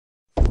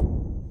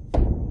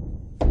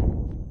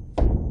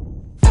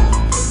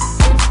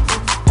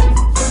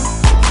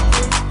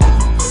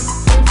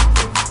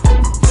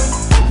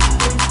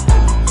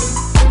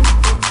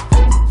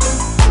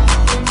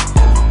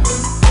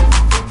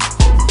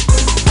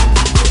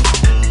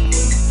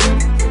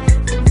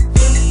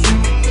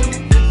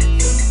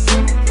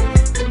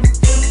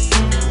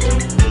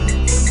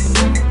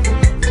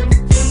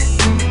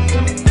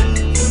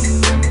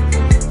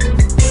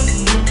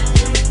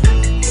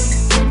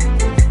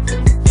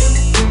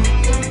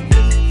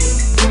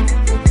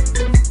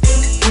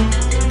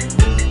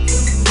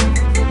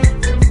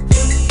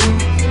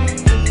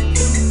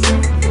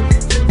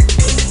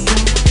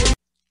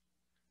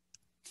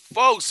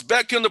Coach,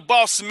 back in the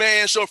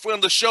Bossman show, friend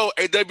of the show,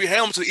 A.W.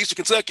 Hamilton,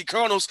 Eastern Kentucky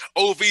Colonels,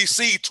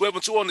 OVC,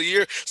 12-2 on the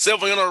year,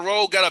 7 in a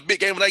row, got a big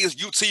game tonight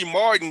against UT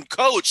Martin.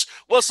 Coach,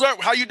 what's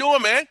up? How you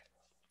doing, man?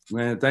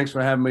 Man, thanks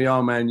for having me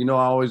on, man. You know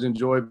I always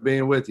enjoy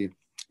being with you.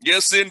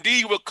 Yes,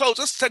 indeed. Well, Coach,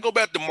 let's go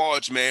back to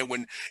March, man,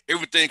 when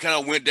everything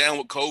kind of went down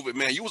with COVID,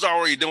 man. You was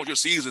already done with your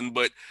season,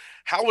 but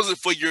how was it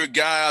for your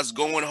guys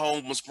going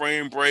home from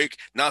spring break,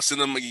 not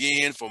seeing them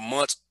again for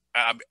months,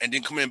 and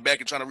then coming back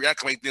and trying to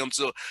reacclimate them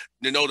to,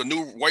 the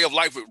new way of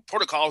life with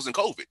protocols and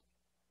COVID?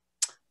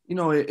 You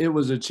know, it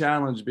was a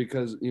challenge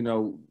because,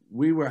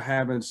 we were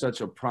having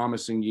such a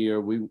promising year.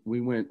 We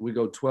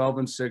go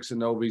 12-6 in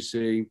the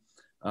OVC.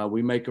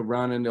 We make a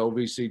run in the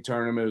OVC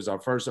tournament. It was our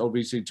first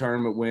OVC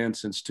tournament win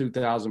since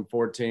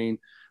 2014.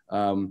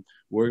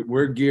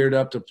 We're geared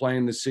up to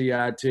playing the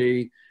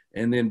CIT,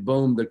 and then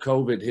boom, the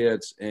COVID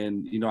hits.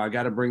 And, I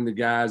got to bring the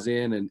guys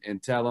in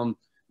and tell them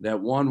that,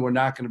 one, we're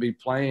not going to be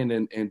playing,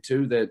 and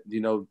two, that,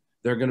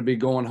 they're going to be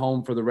going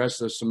home for the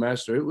rest of the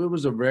semester. It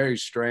was a very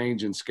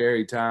strange and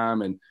scary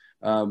time. And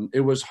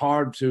it was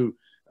hard to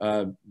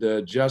the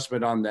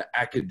adjustment on the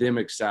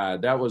academic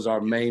side. That was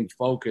our main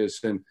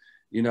focus. And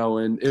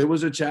it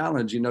was a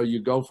challenge. You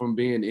go from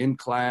being in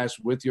class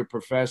with your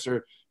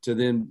professor to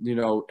then,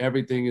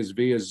 everything is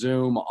via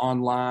Zoom,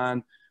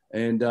 online.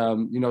 And,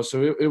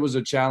 so it was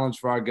a challenge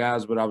for our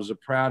guys, but I was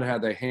proud of how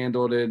they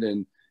handled it.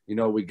 And,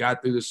 we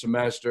got through the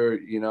semester,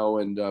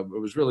 and I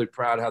was really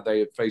proud how they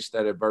had faced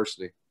that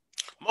adversity.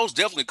 Most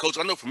definitely, Coach.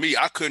 I know for me,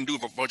 I couldn't do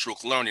it for virtual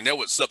learning. That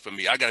would suck for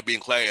me. I got to be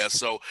in class.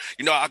 So,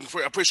 I'm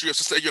pretty sure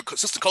your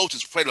assistant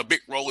coaches played a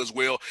big role as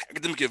well.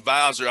 Academic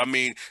advisor,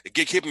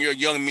 keeping your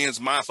young men's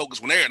mind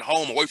focused when they're at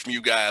home away from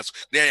you guys.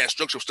 They had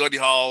structural study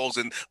halls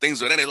and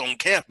things like that on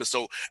campus.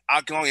 So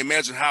I can only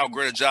imagine how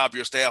great a job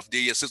your staff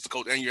did, your assistant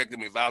coach and your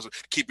academic advisor,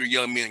 to keep your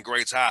young men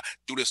grades high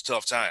through this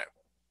tough time.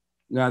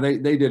 No, they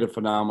did a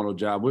phenomenal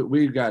job.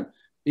 We've got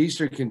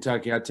Eastern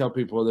Kentucky. I tell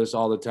people this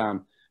all the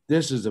time.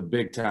 This is a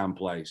big-time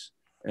place.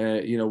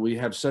 We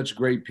have such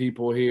great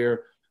people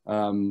here,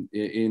 and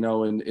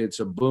it's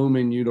a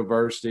booming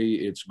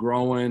university. It's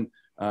growing.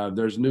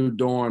 There's new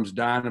dorms,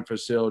 dining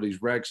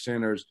facilities, rec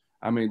centers.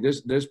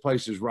 This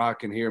place is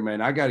rocking here,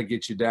 man. I got to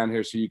get you down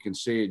here so you can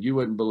see it. You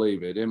wouldn't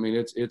believe it.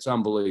 It's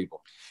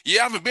unbelievable.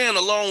 Yeah, I haven't been in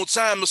a long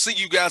time to see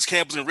you guys'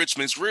 campus in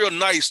Richmond. It's real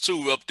nice,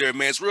 too, up there,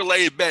 man. It's real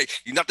laid back.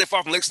 You're not that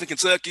far from Lexington,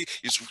 Kentucky.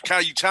 It's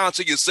kind of you town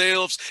to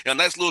yourselves. A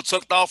nice little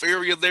tucked off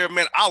area there,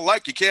 man. I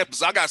like your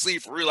campus. I got to see you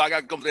for real. I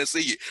got to come there and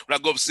see you. When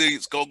I go up to see you,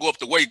 go up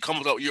the way,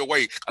 come up your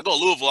way. I go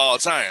to Louisville all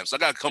the time, so I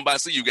got to come by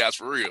and see you guys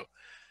for real.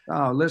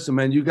 Oh, listen,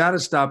 man, you got to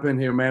stop in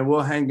here, man.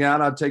 We'll hang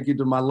out. I'll take you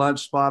to my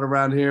lunch spot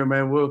around here,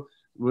 man.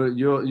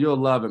 You'll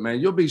love it, man.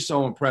 You'll be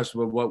so impressed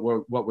with what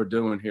we're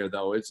doing here,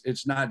 though.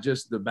 It's not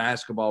just the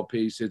basketball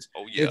piece. It's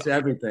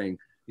everything.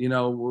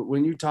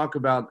 When you talk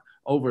about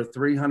over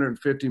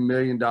 $350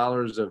 million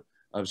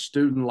of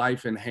student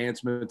life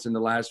enhancements in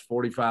the last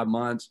 45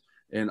 months,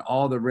 and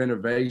all the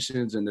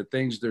renovations and the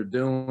things they're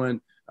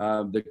doing,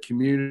 the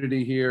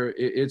community here,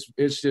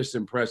 it's just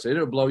impressive.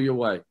 It'll blow you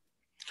away.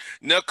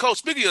 Now, Coach,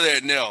 speaking of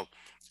that, now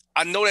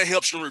I know that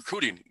helps you in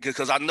recruiting,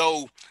 because I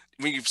know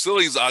when your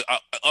facilities are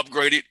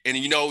upgraded and,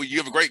 you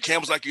have a great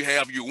campus like you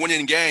have, you're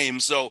winning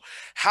games. So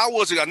how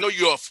was it? I know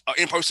you're an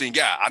in-person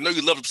guy. I know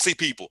you love to see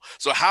people.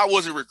 So how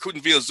was it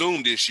recruiting via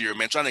Zoom this year,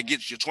 man, trying to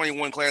get your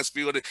 21 class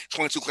fielded,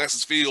 22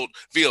 classes filled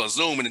via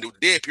Zoom, and the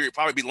dead period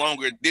probably be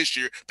longer this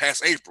year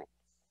past April?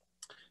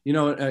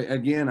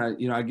 Again,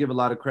 I give a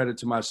lot of credit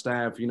to my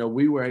staff.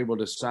 We were able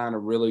to sign a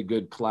really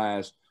good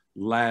class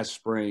last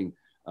spring.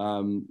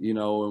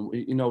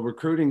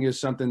 Recruiting is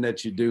something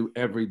that you do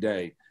every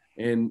day.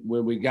 And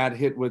when we got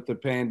hit with the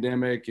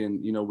pandemic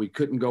and, we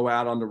couldn't go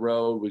out on the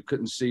road, we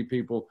couldn't see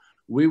people,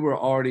 we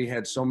already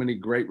had so many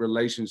great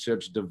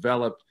relationships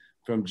developed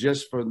from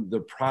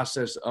the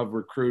process of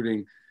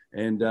recruiting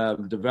and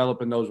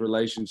developing those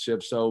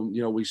relationships. So,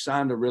 we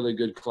signed a really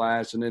good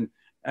class. And then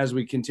as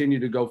we continue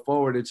to go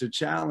forward, it's a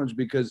challenge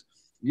because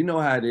you know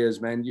how it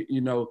is, man.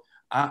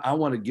 I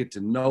want to get to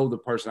know the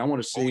person. I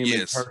want to see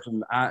him in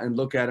person and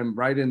look at him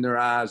right in their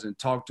eyes and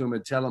talk to him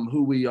and tell them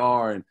who we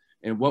are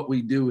and what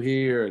we do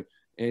here.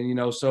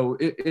 And so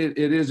it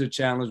is a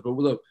challenge, but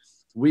look,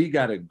 we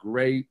got a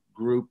great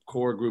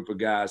core group of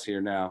guys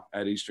here now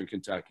at Eastern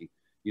Kentucky.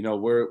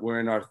 We're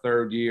in our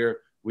third year.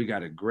 We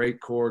got a great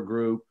core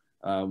group.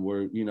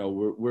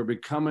 We're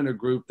becoming a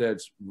group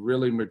that's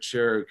really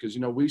mature because,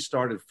 we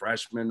started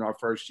freshmen our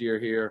first year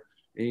here.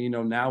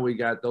 And, now we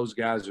got those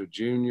guys are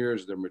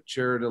juniors, they're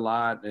matured a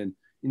lot. And,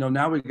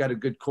 now we got a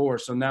good core.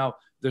 So now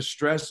the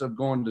stress of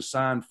going to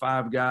sign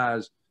 5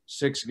 guys,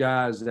 6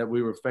 guys that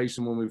we were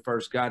facing when we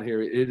first got here,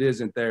 it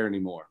isn't there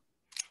anymore.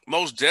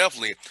 Most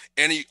definitely.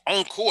 And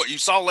on court, you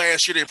saw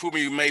last year the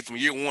improvement you made from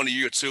year one to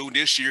year two.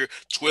 This year,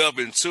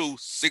 12-2,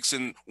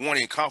 6-1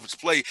 in conference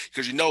play.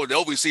 Because you know the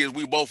overseas,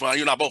 we both, you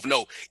and I both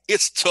know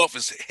it's tough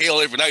as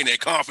hell every night in that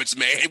conference,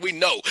 man. We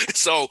know.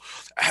 So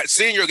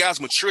seeing your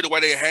guys mature the way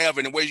they have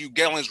and the way you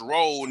get on this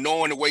role,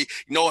 knowing the way,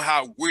 you know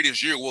how weird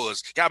this year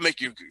was, gotta make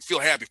you feel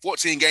happy.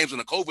 14 games in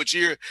the COVID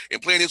year and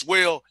playing this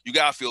well, you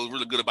gotta feel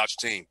really good about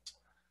your team.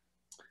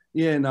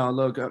 Yeah, no,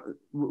 look,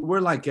 we're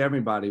like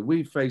everybody.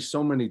 We face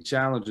so many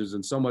challenges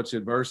and so much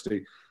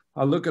adversity.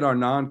 I look at our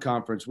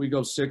non-conference. We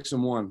go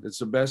 6-1. It's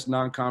the best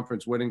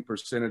non-conference winning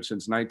percentage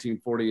since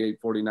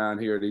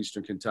 1948-49 here at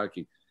Eastern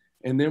Kentucky.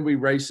 And then we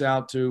race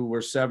out to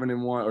we're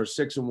 7-1 or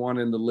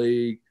 6-1 in the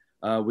league.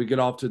 We get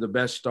off to the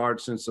best start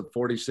since the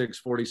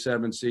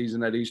 46-47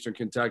 season at Eastern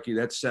Kentucky.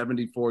 That's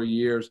 74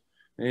 years.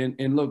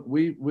 And look,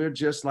 we're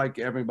just like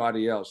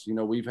everybody else. You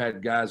know, we've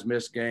had guys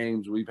miss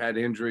games, we've had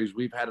injuries,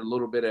 we've had a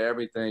little bit of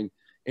everything,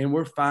 and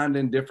we're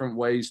finding different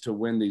ways to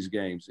win these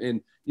games. And,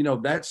 you know,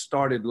 that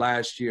started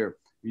last year.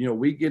 You know,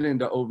 we get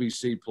into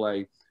OVC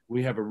play.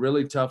 We have a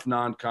really tough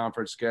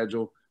non-conference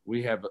schedule.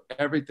 We have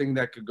everything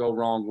that could go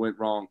wrong went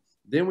wrong.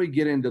 Then we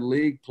get into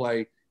league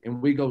play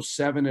and we go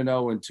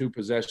 7-0 in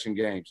 2-possession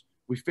games.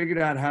 We figured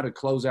out how to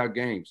close out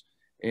games.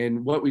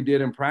 And what we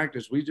did in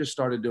practice, we just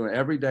started doing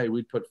every day.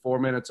 We'd put 4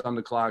 minutes on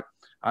the clock.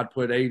 I'd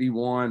put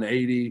 81,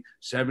 80,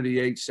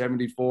 78,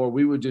 74.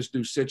 We would just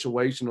do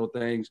situational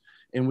things.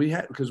 And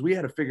because we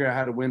had to figure out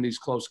how to win these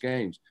close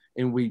games.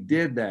 And we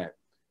did that.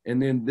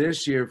 And then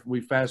this year, we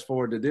fast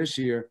forward to this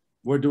year,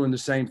 we're doing the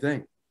same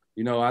thing.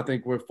 You know, I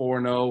think we're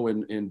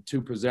 4-0 in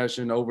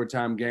 2-possession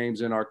overtime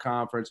games in our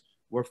conference.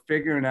 We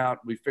figured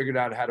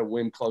out how to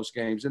win close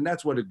games. And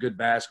that's what a good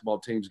basketball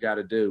team's got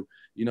to do.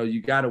 You know,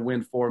 you got to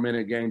win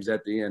 4-minute games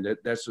at the end.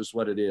 That's just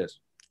what it is.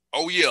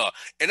 Oh, yeah.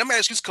 And let me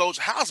ask you, Coach,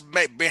 how's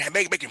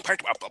making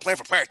practice, a plan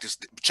for practice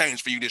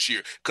change for you this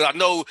year? Because I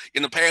know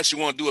in the past you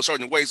want to do a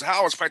certain way. So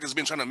how has practice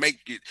been trying to make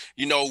it,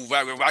 you know,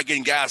 without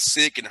getting guys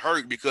sick and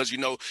hurt because, you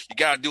know, you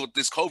got to deal with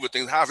this COVID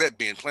thing. How's that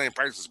been, playing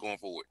practices going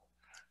forward?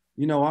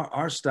 You know,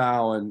 our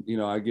style, and, you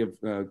know, I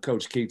give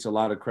Coach Keats a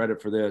lot of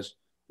credit for this.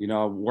 You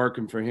know,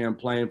 working for him,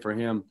 playing for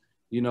him.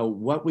 You know,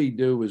 what we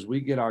do is we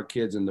get our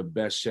kids in the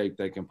best shape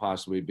they can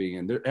possibly be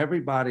in.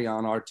 Everybody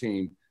on our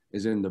team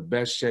is in the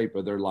best shape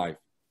of their life.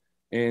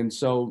 And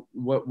so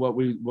what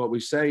we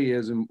say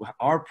is, in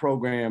our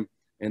program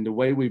and the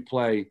way we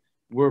play,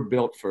 we're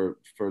built for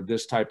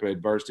this type of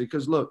adversity.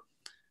 Because, look,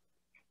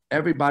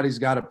 everybody's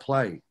got to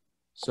play.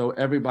 So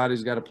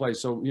everybody's got to play.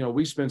 So, you know,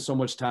 we spend so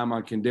much time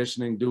on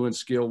conditioning, doing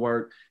skill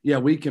work. Yeah,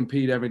 we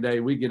compete every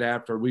day. We get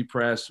after, we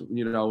press,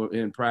 you know,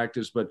 in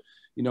practice. But,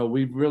 you know,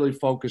 we've really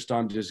focused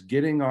on just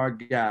getting our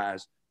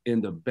guys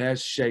in the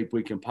best shape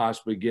we can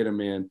possibly get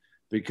them in,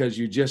 because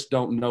you just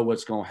don't know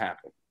what's going to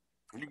happen.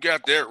 You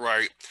got that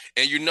right.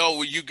 And you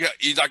know, you got,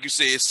 like you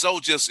said, it's so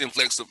just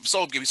inflexible,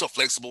 so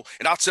flexible.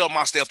 And I'll tell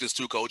my staff this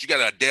too, Coach. You got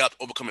to adapt,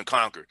 overcome, and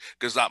conquer.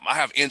 Because I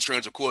have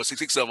interns, of course,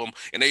 six of them,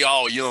 and they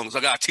all young. So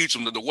I got to teach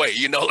them the way,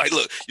 you know, like,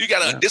 look, you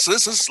got to, this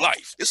is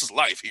life. This is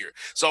life here.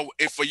 So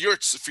if for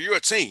your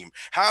team,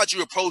 how'd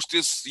you approach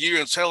this year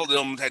and tell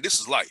them that this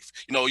is life?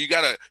 You know, you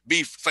got to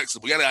be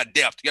flexible. You got to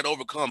adapt. You got to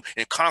overcome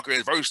and conquer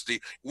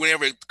adversity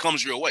whenever it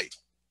comes your way.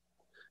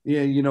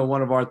 Yeah, you know,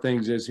 one of our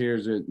things is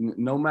that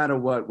no matter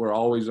what, we're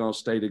always going to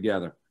stay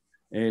together.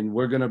 And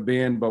we're going to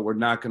bend, but we're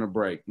not going to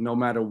break. No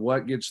matter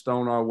what gets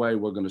thrown our way,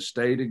 we're going to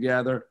stay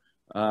together.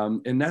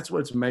 And that's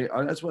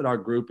what our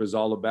group is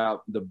all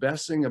about. The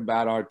best thing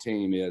about our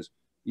team is,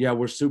 yeah,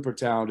 we're super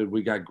talented.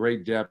 We got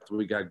great depth.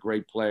 We got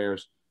great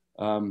players.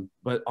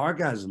 But our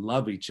guys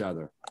love each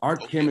other. Our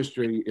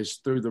chemistry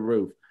is through the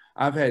roof.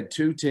 I've had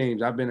 2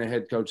 teams. I've been a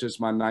head coach. This is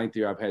my 9th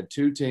year. I've had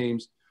 2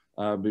 teams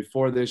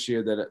before this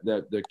year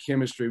that the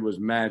chemistry was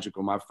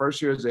magical. My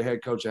first year as a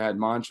head coach, I had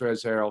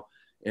Montrezl Harrell,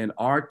 and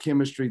our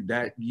chemistry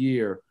that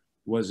year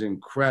was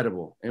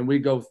incredible. And we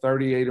go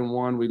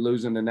 38-1. We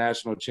lose in the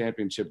national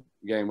championship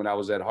game when I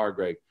was at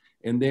Hargrave.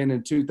 And then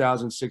in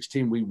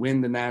 2016, we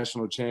win the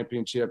national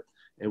championship,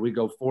 and we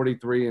go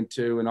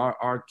 43-2. And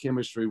our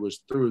chemistry was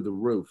through the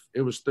roof.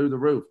 It was through the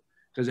roof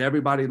because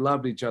everybody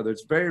loved each other.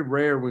 It's very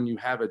rare when you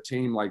have a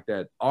team like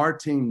that. Our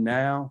team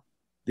now,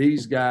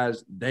 these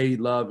guys, they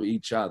love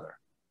each other.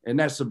 And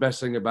that's the best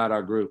thing about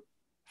our group.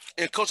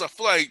 And Coach, I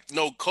feel like, you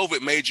know,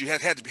 COVID made you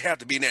have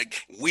to be in that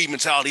we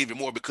mentality even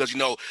more because, you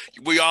know,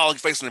 we all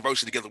facing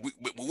adversity together.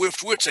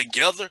 If we're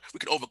together, we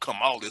can overcome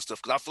all this stuff.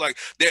 Because I feel like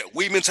that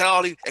we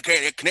mentality, that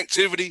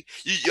connectivity,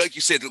 like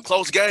you said, the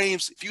close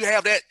games, if you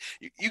have that,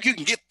 you can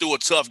get through a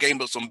tough game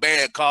with some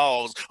bad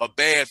calls, a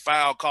bad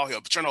foul call,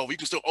 a turnover. You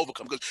can still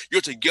overcome because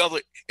you're together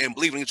and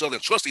believe in each other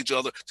and trust each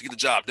other to get the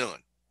job done.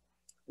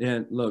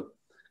 And look,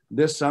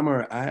 this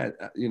summer I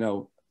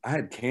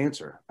had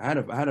cancer. I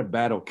had to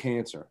battle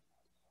cancer.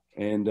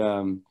 And,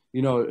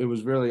 you know, it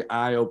was really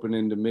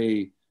eye-opening to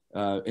me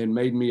and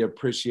made me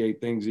appreciate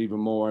things even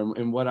more.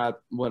 And what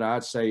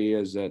I'd say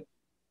is that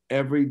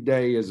every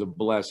day is a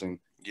blessing.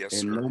 Yes,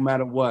 and sir. No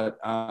matter what,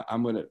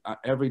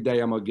 every day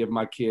I'm going to give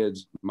my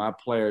kids, my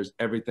players,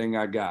 everything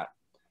I got.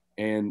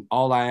 And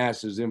all I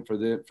ask is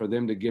for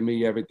them to give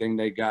me everything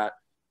they got.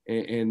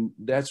 And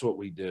that's what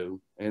we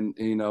do. And,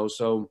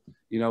 so,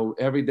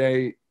 every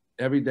day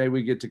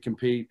we get to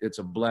compete. It's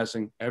a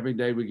blessing. Every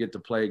day we get to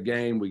play a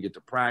game. We get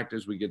to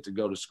practice. We get to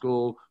go to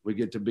school. We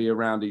get to be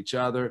around each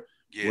other.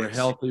 We're Yes.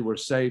 healthy. We're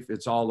safe.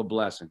 It's all a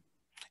blessing.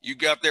 You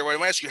got there. Right.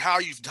 I'm asking you, how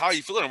are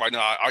you feeling right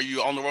now? Are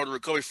you on the road to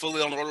recovery,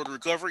 fully on the road to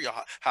recovery?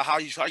 How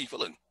you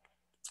feeling?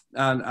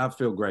 I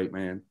feel great,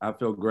 man. I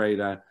feel great.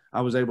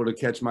 I was able to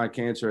catch my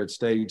cancer at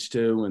stage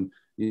 2 and,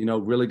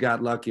 really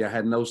got lucky. I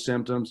had no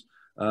symptoms.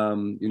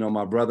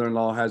 My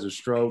brother-in-law has a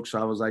stroke. So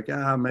I was like,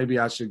 maybe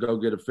I should go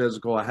get a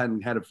physical. I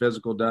hadn't had a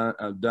physical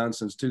done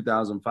since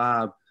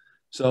 2005.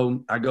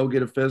 So I go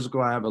get a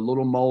physical. I have a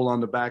little mole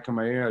on the back of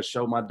my ear. I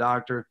show my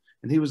doctor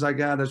and he was like,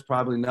 that's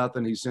probably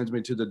nothing. He sends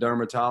me to the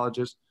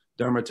dermatologist.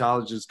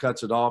 Dermatologist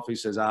cuts it off. He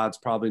says, it's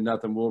probably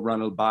nothing. We'll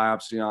run a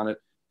biopsy on it.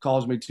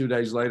 Calls me 2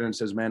 days later and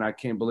says, man, I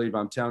can't believe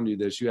I'm telling you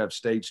this. You have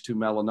stage 2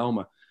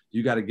 melanoma.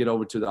 You got to get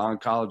over to the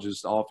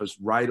oncologist's office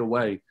right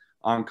away.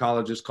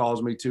 Oncologist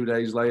calls me 2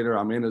 days later.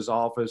 I'm in his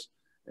office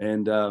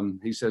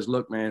and he says,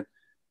 look, man,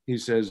 he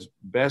says,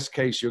 best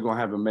case, you're going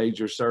to have a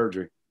major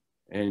surgery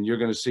and you're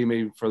going to see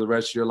me for the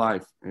rest of your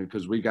life.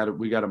 Because we got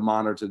to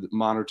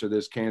monitor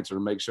this cancer to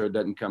make sure it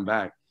doesn't come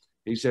back.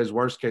 He says,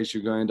 worst case,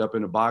 you're going to end up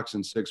in a box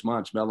in 6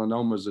 months.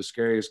 Melanoma is the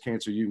scariest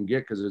cancer you can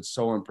get because it's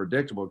so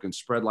unpredictable. It can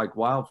spread like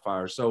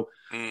wildfire. So,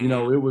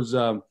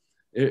 Mm-hmm.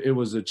 it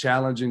was a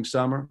challenging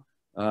summer,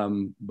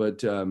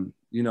 but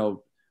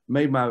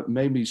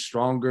made me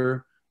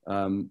stronger,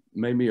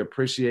 made me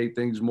appreciate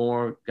things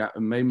more,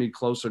 made me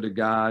closer to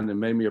God, and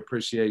made me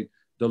appreciate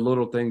the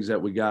little things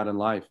that we got in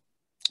life.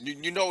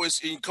 It's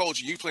in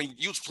coaching.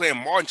 You was playing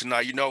Martin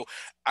tonight.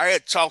 I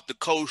had talked to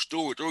Coach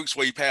Stewart 3 weeks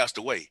before he passed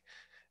away.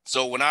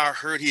 So when I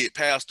heard he had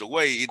passed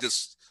away, it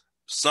just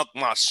sunk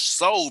my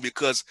soul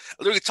because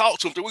I literally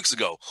talked to him 3 weeks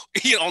ago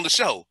on the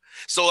show.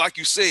 So like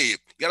you said, you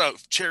gotta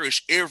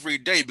cherish every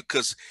day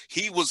because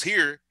he was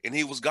here and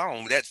he was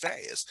gone that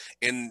fast.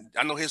 And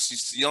I know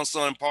his young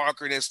son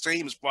Parker and his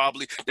team is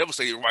probably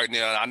devastated right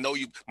now. I know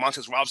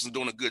Montez Robinson's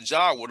doing a good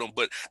job with them,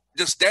 but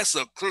just that's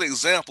a clear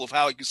example of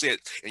how, like you said,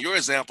 in your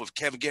example of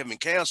Kevin Gavin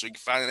cancer, you can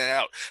find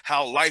out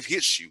how life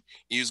hits you.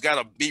 You just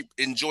gotta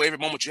enjoy every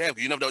moment you have.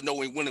 You never know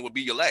when it will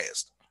be your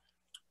last.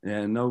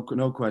 Yeah, no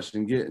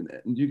question.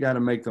 You got to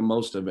make the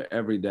most of it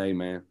every day,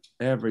 man.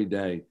 Every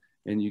day,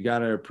 and you got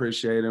to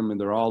appreciate them,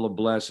 and they're all a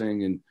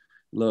blessing. And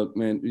look,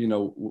 man,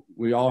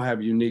 we all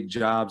have unique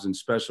jobs and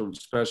special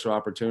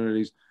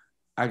opportunities.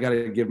 I got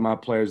to give my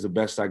players the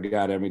best I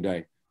got every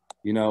day.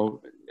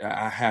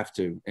 I have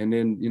to. And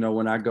then,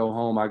 when I go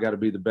home, I got to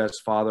be the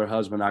best father,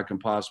 husband I can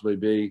possibly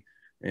be.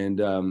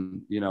 And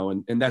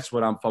and that's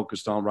what I'm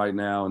focused on right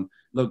now. And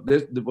look,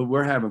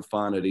 we're having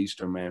fun at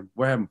Easter, man.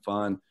 We're having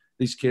fun.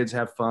 These kids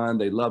have fun.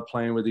 They love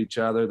playing with each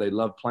other. They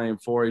love playing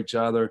for each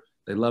other.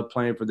 They love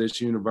playing for this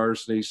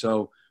university.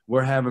 So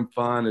we're having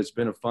fun. It's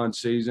been a fun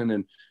season.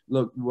 And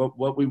look,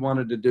 what we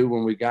wanted to do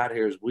when we got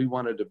here is we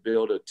wanted to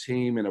build a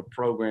team and a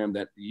program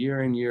that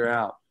year in, year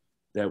out,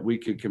 that we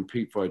could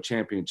compete for a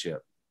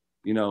championship,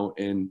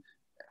 and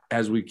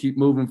as we keep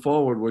moving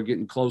forward, we're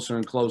getting closer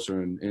and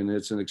closer, and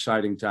it's an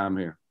exciting time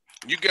here.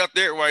 You got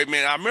that right,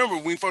 man. I remember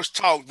when we first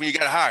talked when you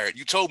got hired,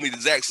 you told me the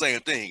exact same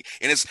thing.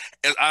 And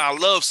I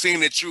love seeing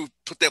that you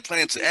put that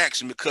plan into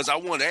action because I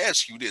want to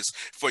ask you this.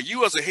 For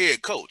you as a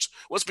head coach,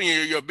 what's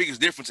been your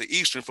biggest difference at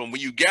Eastern from when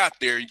you got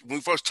there, when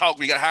we first talked,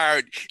 when you got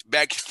hired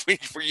back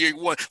for year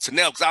 1 to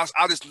now? Because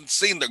I just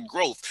seen the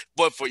growth.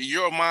 But for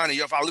your mind and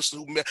your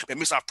listeners who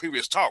missed our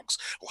previous talks,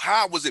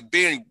 how was it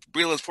being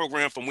building this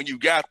program from when you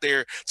got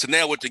there to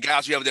now with the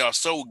guys you have that are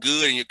so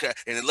good and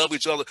they love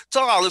each other?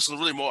 Tell our listeners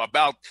really more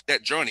about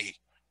that journey.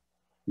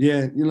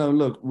 Yeah,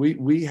 look,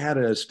 we had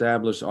to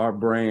establish our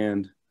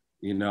brand,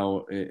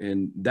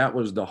 and that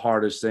was the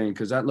hardest thing.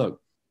 Because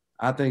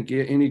I think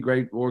any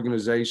great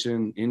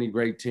organization, any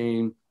great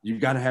team, you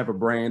got to have a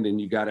brand and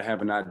you got to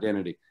have an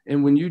identity.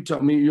 And when you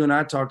and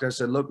I talked, I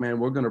said, look, man,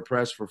 we're going to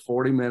press for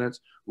 40 minutes.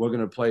 We're going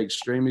to play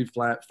extremely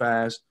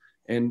fast.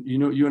 And,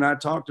 you and I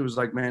talked, it was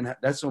like, man,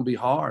 that's going to be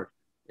hard.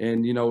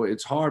 And,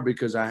 it's hard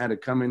because I had to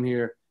come in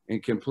here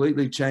and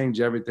completely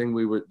change everything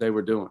they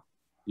were doing.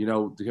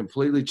 To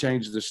completely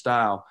change the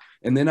style.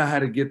 And then I had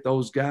to get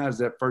those guys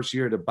that first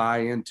year to buy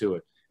into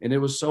it. And it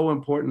was so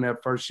important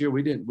that first year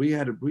we didn't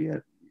have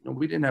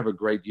a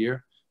great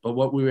year, but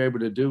what we were able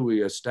to do,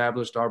 we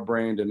established our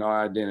brand and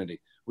our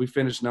identity. We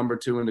finished number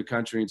 2 in the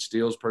country in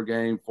steals per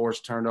game,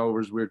 forced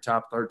turnovers. We were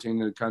top 13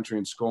 in the country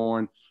in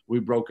scoring. We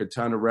broke a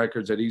ton of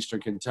records at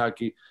Eastern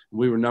Kentucky.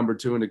 We were number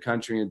 2 in the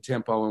country in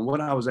tempo. And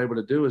what I was able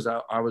to do is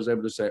I was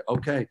able to say,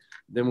 okay,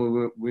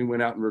 then we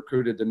went out and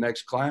recruited the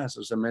next class.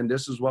 I said, man,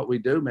 this is what we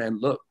do, man.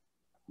 Look,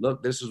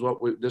 this is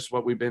what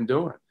we've been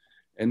doing.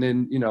 And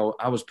then,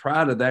 I was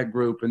proud of that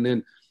group. And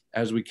then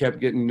as we kept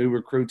getting new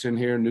recruits in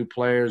here, new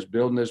players,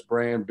 building this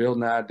brand,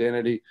 building the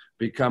identity,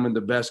 becoming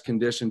the best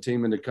conditioned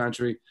team in the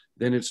country,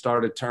 then it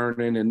started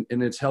turning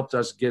and it's helped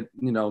us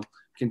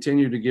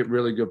continue to get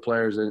really good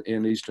players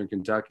in Eastern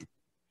Kentucky.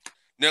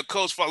 Now,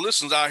 Coach, for our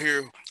listeners out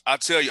here, I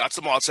tell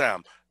them all the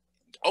time,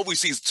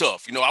 OVC is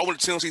tough. You know, I went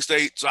to Tennessee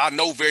State, so I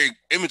know very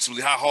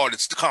intimately how hard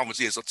the conference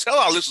is. So tell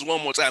our listeners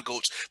one more time,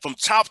 Coach, from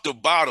top to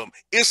bottom,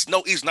 it's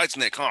no easy nights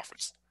in that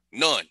conference.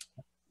 None.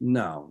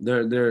 No,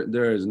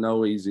 there is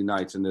no easy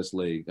nights in this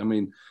league. I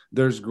mean,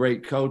 there's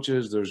great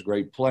coaches, there's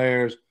great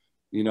players.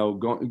 You know,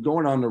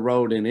 going on the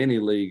road in any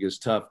league is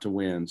tough to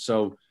win.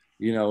 So,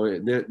 you know,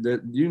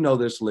 you know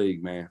this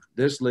league, man.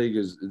 This league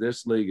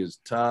is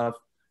tough.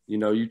 You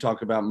know, you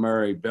talk about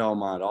Murray,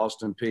 Belmont,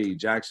 Austin Peay,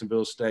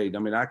 Jacksonville State. I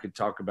mean, I could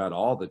talk about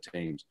all the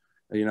teams.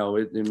 You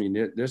know,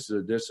 this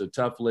is a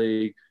tough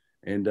league,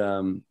 and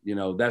you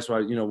know, that's why,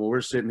 you know, when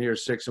we're sitting here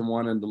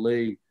 6-1 in the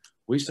league,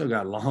 we still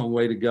got a long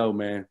way to go,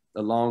 man.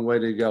 A long way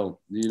to go.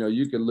 You know,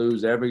 you can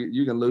lose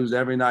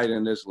every night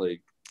in this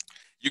league.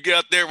 You get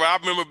out there. I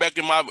remember back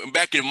in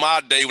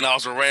my day when I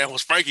was around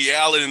was Frankie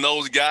Allen and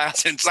those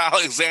guys and Ty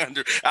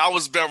Alexander. I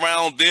was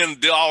around then,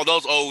 all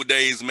those old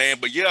days, man.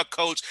 But yeah,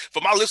 Coach, for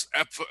my list,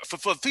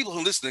 for people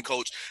who listening,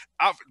 Coach,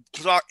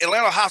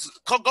 Atlanta House,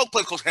 go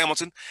play with Coach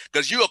Hamilton,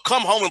 because you'll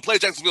come home and play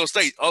Jacksonville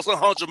State. Also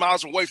 100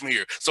 miles away from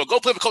here. So go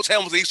play with Coach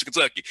Hamilton in Eastern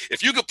Kentucky.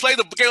 If you can play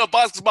the game of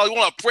basketball, you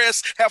want to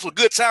press, have a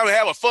good time, and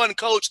have a fun,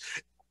 Coach.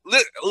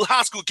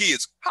 High school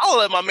kids,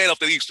 holler at my man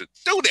up at Eastern.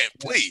 Do that,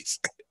 please.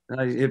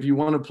 If you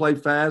want to play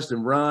fast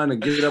and run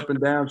and get up and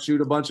down,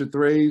 shoot a bunch of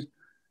threes,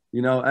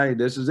 you know, hey,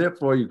 this is it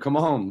for you. Come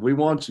on. We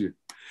want you.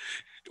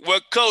 Well,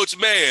 Coach,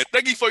 man,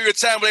 thank you for your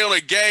time today on a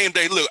game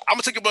day. Look, I'm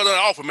going to take about an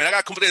offer, man. I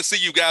got to come there and see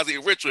you guys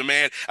in Richmond,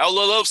 man. I would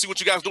love to see what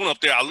you guys doing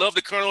up there. I love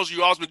the Colonels.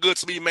 You always been good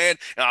to me, man.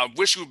 And I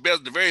wish you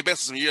the very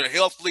best in your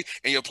healthily,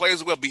 and your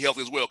players will be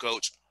healthy as well,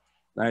 Coach.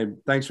 Hey,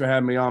 thanks for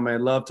having me on,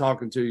 man. Love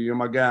talking to you. You're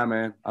my guy,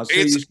 man. I'll see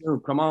you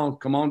soon. Come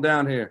on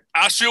down here.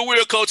 I sure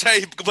will, Coach.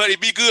 Hey, buddy,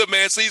 be good,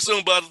 man. See you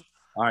soon, brother.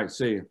 All right,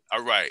 see you.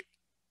 All right.